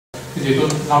fins i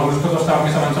tot alguns que estaven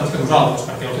més avançats que nosaltres,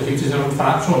 perquè els egipcis eren uns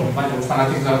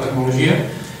fanàtics de la tecnologia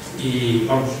i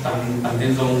estan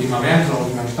pendents de l'últim avenç, de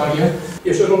l'última història. I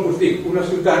això és el que us dic, una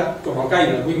ciutat com el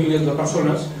Caire, de 8 milions de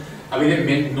persones,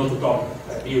 evidentment no tothom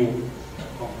viu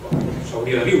com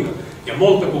s'hauria de viure. Hi ha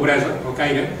molta pobresa al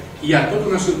Caire i hi ha tota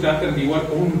una ciutat que en diuen,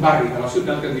 un barri de la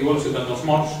ciutat que en diuen la ciutat dels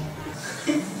morts.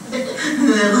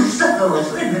 Me gusta como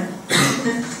suena.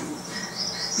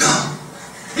 No.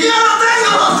 ¡Ya lo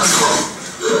tengo!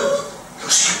 Lo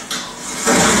siento.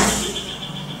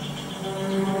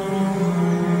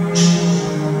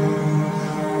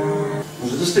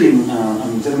 Nosaltres tenim,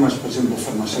 en termes, per exemple,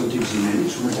 farmacèutics i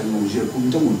mèdics, una tecnologia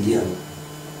punta mundial.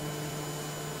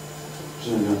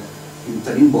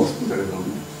 Tenim boscos a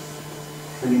Catalunya,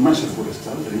 tenim massa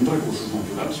forestal, tenim recursos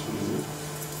naturals,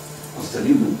 els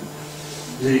tenim, no?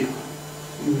 És a dir,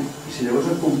 si llavors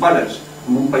et compares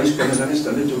amb un país que a més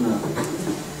també té una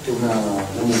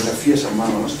demografia semblant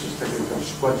a la nostra, està crec que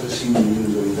als 4 o 5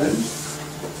 milions d'habitants,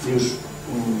 dius,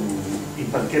 i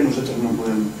per què nosaltres no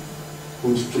podem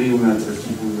construir un altre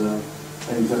tipus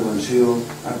d'intervenció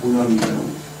econòmica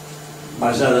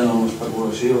basada en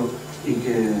l'especulació i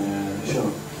que això,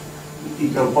 i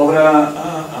que el pobre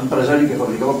empresari que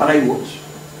fabricava paraigües,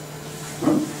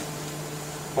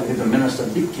 perquè també han estat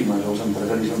víctimes els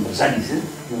empresaris,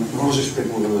 no els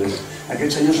especuladors.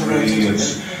 Aquests senyors són...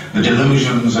 The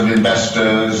delusions of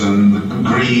investors and the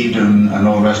greed and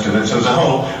all the rest of it. So there's a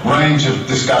whole range of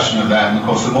discussion of that, and of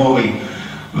course the more we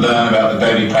learn about the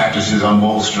daily practices on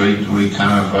Wall Street, we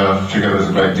kind of figure there's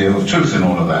a great deal of truth in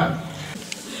all of that.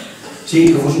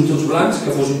 Sí, que fossin tots blancs,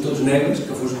 que fossin tots negres,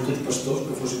 que fossin tots pastors,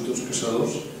 que fossin tots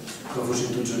caçadors, que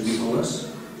fossin tots agrícoles,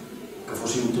 que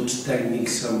fossin tots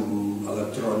tècnics en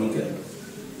electrònica,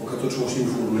 o que tots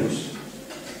fossin forners,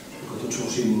 o que tots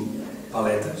fossin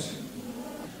paletes.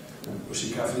 O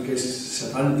sigui que Àfrica és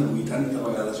 70 o 80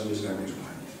 vegades més gran que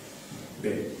Espanya.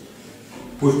 Bé,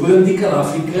 doncs podem dir que a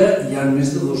l'Àfrica hi ha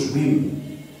més de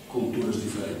 2.000 cultures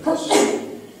diferents.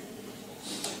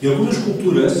 I algunes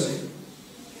cultures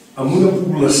amb una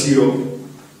població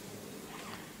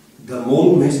de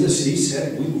molt més de 6,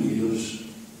 7, 8 milions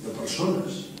de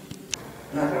persones.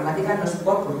 La gramàtica no es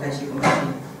pot portar així com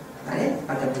així,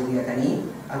 perquè podria tenir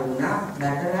alguna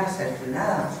vèrtebra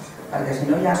cercionada, perquè si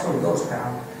no ja sou dos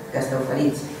que esteu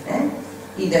ferits.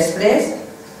 I després,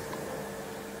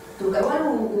 truqueu al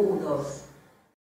 112.